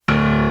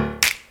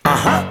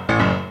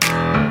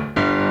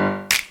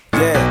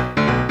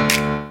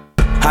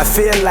I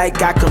feel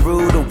like I can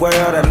rule the world.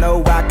 I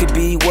know I could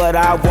be what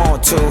I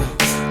want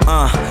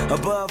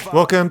to.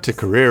 Welcome to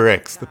Career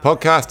X, the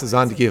podcast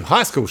designed to give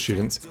high school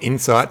students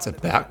insights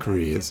about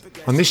careers.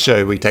 On this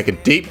show, we take a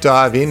deep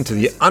dive into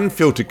the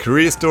unfiltered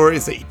career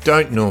stories that you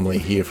don't normally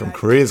hear from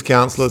careers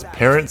counsellors,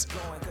 parents,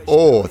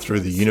 or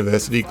through the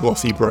university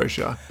glossy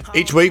brochure.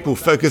 Each week, we'll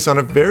focus on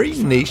a very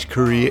niche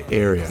career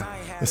area.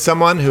 There's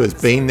someone who has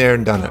been there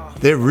and done it,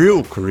 their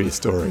real career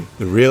story,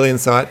 the real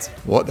insights,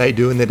 what they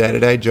do in their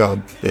day-to-day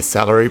job, their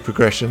salary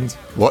progressions,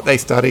 what they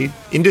studied,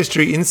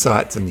 industry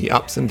insights and the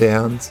ups and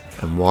downs,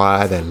 and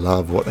why they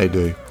love what they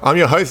do. I'm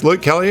your host,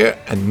 Luke Callier,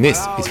 and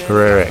this is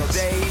Career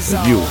X,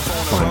 where you'll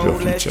find your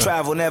future.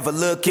 Travel, never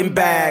looking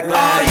back. Feeling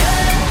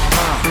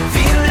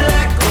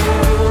like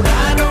gold,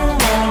 I don't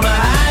wanna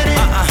hide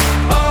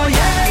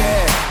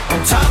it. On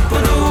top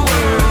of the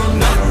world,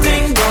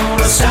 nothing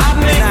gonna stop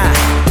me.